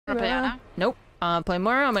Nope. Play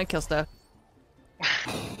more. I'm gonna kill stuff.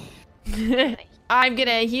 I'm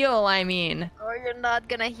gonna heal. I mean. Or you're not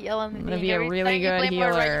gonna heal. I'm gonna be a really good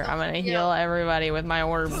healer. I'm gonna heal everybody with my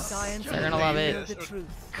orbs. They're gonna love it.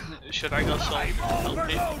 Should I go solve?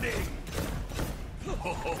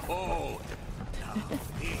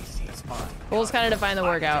 We'll just kind of define the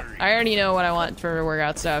workout. I already know what I want for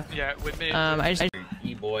workout stuff. Yeah, with me. I just.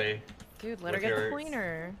 E-boy. Dude, let her get the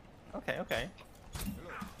pointer. Okay, okay.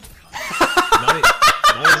 What?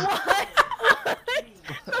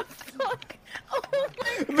 What the fuck? Oh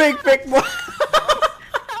my Big boy.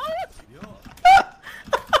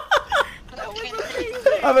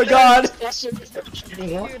 Oh my god.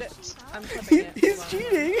 Dude, I'm clipping it. He's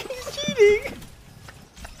cheating. He's cheating.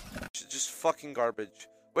 Just fucking garbage.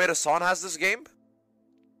 Wait, Hassan has this game?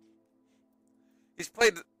 He's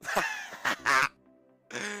played...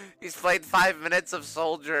 He's played 5 minutes of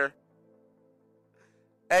Soldier.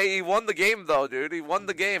 Hey, he won the game though, dude. He won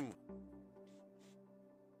the game.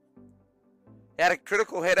 He had a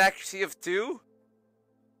critical hit accuracy of 2.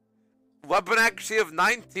 Weapon accuracy of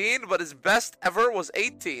 19, but his best ever was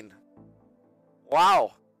 18.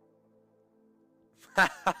 Wow.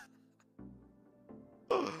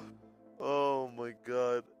 Oh my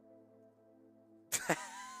god.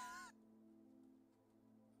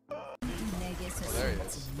 Oh, there he is.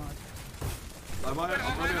 I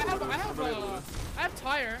have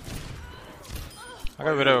tire. I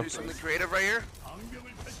got Widow. Do something creative right here.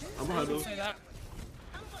 I'm gonna say that.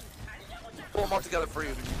 Pull them all together for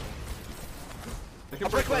you. I'll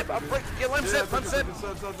break lamp. I'll break. Get lamp set. Lamp set.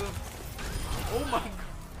 Oh my.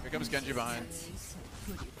 Here comes Genji behind.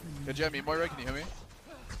 Good job, me Moira. Can you hear me?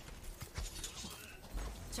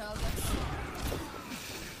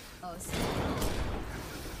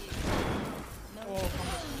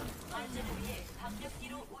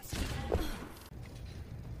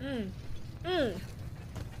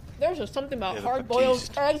 There's just something about hard-boiled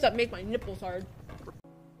eggs that make my nipples hard.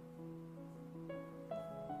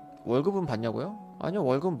 월급은 받냐고요? 아니요,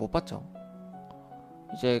 월급은 못 받죠.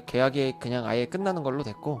 이제 계약이 그냥 아예 끝나는 걸로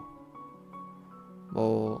됐고,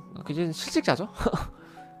 뭐 그게 실직자죠.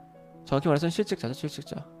 정확히 말해서는 실직자죠,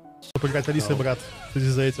 실직자. Поиграть Алисой, брат, следи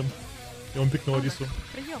за этим. И он пикнул Алису.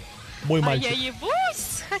 Мой мальчик. А я ебусь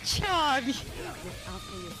с хачами.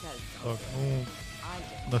 Так, ну,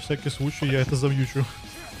 на всякий случай я это замьючу.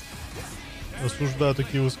 Осуждаю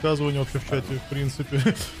такие высказывания вообще в чате, в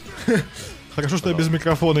принципе. Хорошо, что я без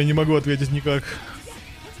микрофона и не могу ответить никак.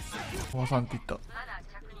 おばさんって言った。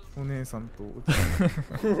お姉さんと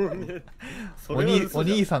お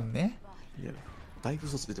兄さんね。いや、だいぶ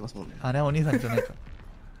嘘ついてますもんね。あれはお兄さんじゃないか。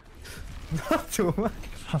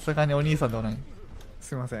さすがにお兄さんではない。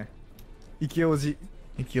すいません。イケオジ。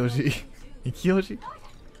イケオジ。イケオジ。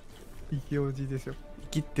イケオジですよ。生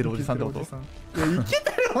きってるおじさんってこと？いや、イケ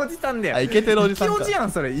てるおじさんだよ。あ、イケてるおじさんか。イケオジや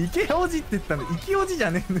んそれ。イケオジって言ったんだ。イケオジじ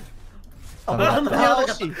ゃねえんだ。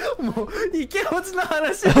もうイケオジの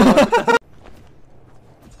話。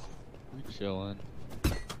Chilling.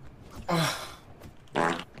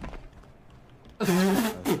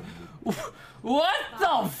 What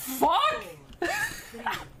the fuck?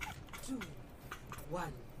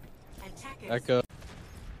 Echo.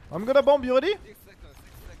 I'm gonna bomb, you ready?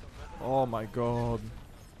 Oh my god.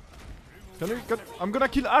 I'm gonna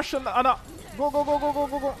kill Ash and Anna. Go, go, go, go, go,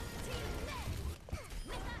 go, go.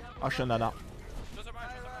 Ash and Anna.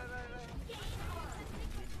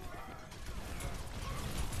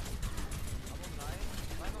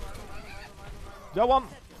 Yeah, one.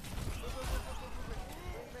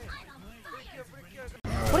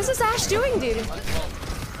 What is this Ash doing, dude?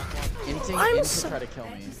 I'm Try to kill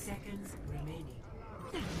me.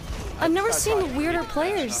 I've never seen weirder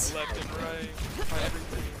players.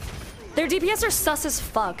 Their DPS are sus as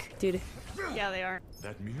fuck, dude. Yeah, they are.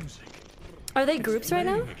 That music. Are they groups right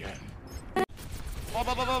now?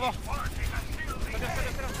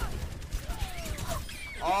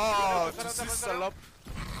 Oh, just salop.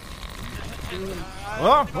 Who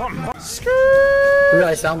do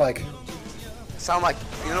I sound like? Sound like,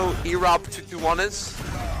 you know, Erop 221 is?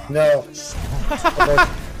 No.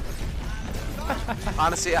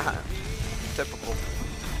 Honestly, typical.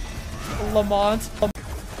 Lamont.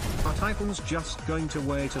 Are Titans just going to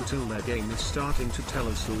wait until their game is starting to tell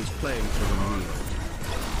us who is playing for them real?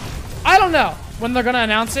 I don't know when they're gonna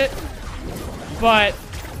announce it, but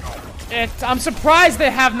I'm surprised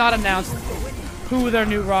they have not announced who their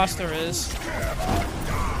new roster is.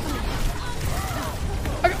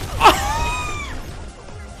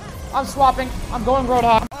 I'm swapping. I'm going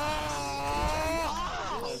Roadhog.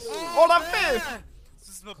 On a fait!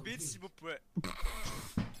 Ce sera bête s'il vous plaît.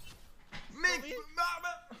 Mec,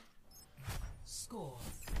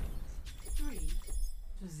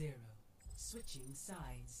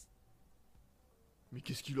 Mais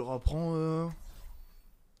qu'est-ce qu'il leur apprend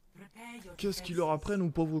Qu'est-ce qu'il leur apprend, nos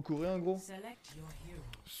pauvres coréens, gros?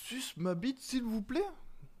 Suce ma bite, s'il vous plaît.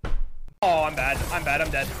 Oh, I'm bad. I'm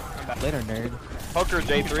dead. Later, nerd. Hooker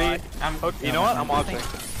J3. You know what? I'm watching.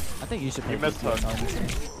 I think you should play. You missed hook.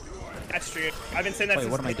 That's true. I've been saying that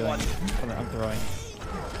since what am I doing? I'm throwing.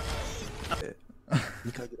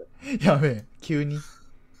 やべえ、急に。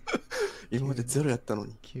今までゼロやったの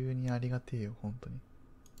に。急にありがてえよ、本当に。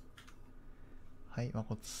はい、ま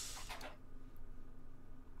こつ。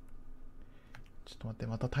ちょっと待って、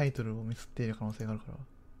またタイトルをミスっている可能性があるから。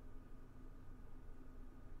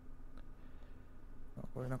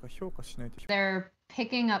これなんか評価しないと。They're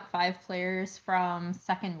picking up 5 players from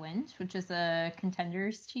Second Wind, which is a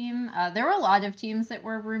contenders team. There were a lot of teams that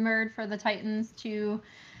were rumored for the Titans to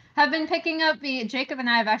have been picking up. Jacob and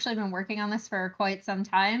I have actually been working on this for quite some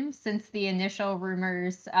time, since the initial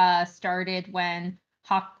rumors started when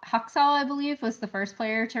Haksal, I believe, was the first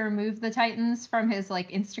player to remove the Titans from his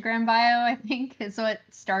Instagram bio, I think, is what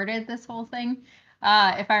started this whole thing,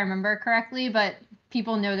 if I remember correctly. But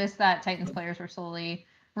people noticed that Titans players were slowly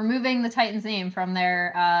removing the Titans name from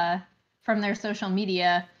their social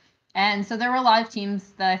media. And so there were a lot of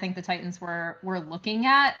teams that I think the Titans were looking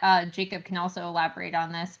at. Jacob can also elaborate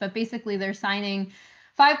on this, but basically they're signing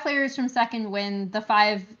 5 players from Second Wind, the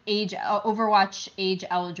 5 Overwatch age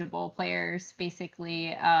eligible players,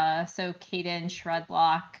 basically. So Kaden,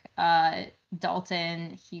 Shredlock,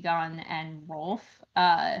 Dalton, Hegon, and Rolf.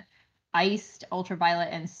 Iced, Ultraviolet,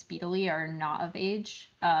 and Speedily are not of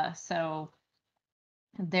age. So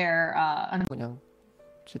they're 그냥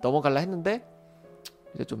넘어갈라 했는데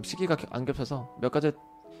이제 좀 시기가 안 겹쳐서 몇 가지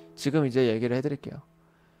지금 이제 얘기를 해드릴게요.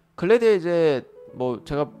 글래디에 이제 뭐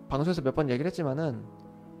제가 방송에서 몇 번 얘기를 했지만은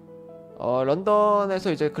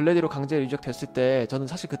런던에서 이제 글래디로 강제 유적됐을 때 저는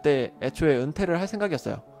사실 그때 애초에 은퇴를 할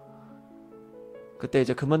생각이었어요. 그때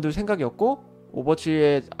이제 그만둘 생각이었고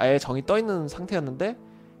오버워치에 아예 정이 떠 있는 상태였는데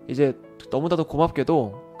이제 너무나도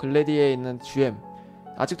고맙게도 글래디에 있는 GM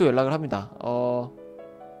아직도 연락을 합니다.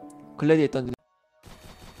 글래디에 있던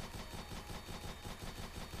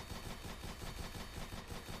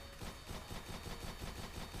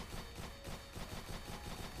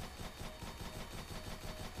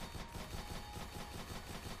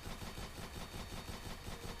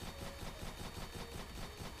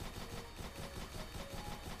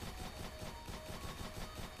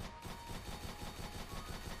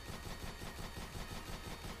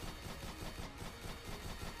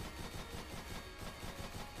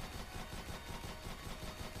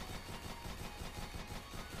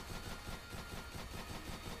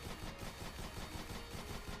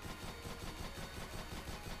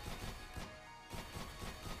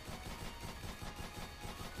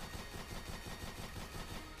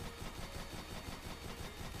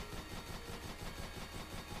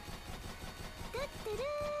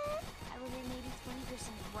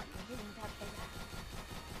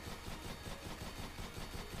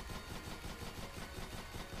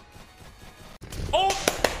Oh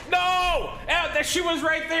no! She was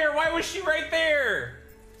right there. Why was she right there?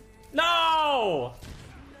 No!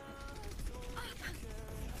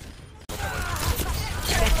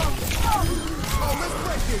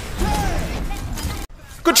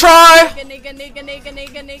 Good try!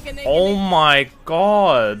 Oh my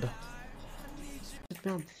god.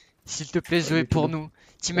 S'il te plaît Zoé, pour nous.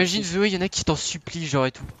 T'imagines Zoé, y'en a qui t'en supplient genre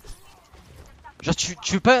et tout. Genre tu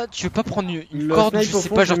veux pas prendre une corde ou je sais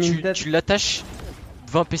pas, genre tu l'attaches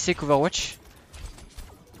devant un PC avec Overwatch.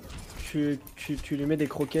 Tu lui mets des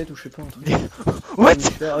croquettes ou je sais pas un truc. What?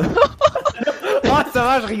 Oh ça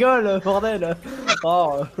va, je rigole, bordel.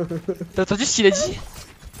 Oh. T'as entendu ce qu'il a dit?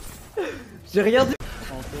 J'ai rien dit.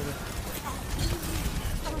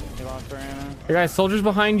 Hey guys, soldiers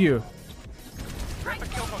behind you.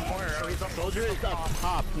 Soldier is up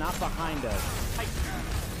top, not behind us.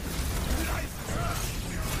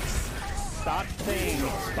 Stop saying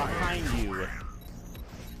it's behind you.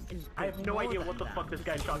 I have no idea what the fuck this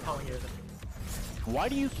guy's shot calling is. Why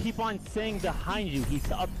do you keep on saying behind you? He's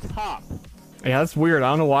up top. Yeah, that's weird. I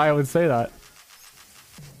don't know why I would say that.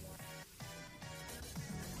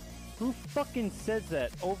 Who fucking says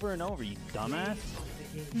that over and over, you dumbass?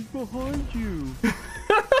 He's behind you.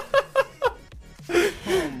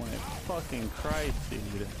 Oh my fucking Christ,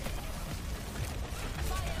 dude.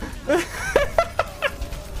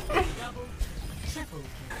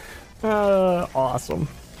 Awesome.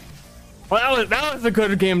 Well, that was a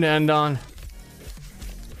good game to end on.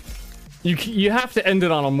 You have to end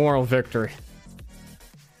it on a moral victory.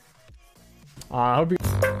 I hope you.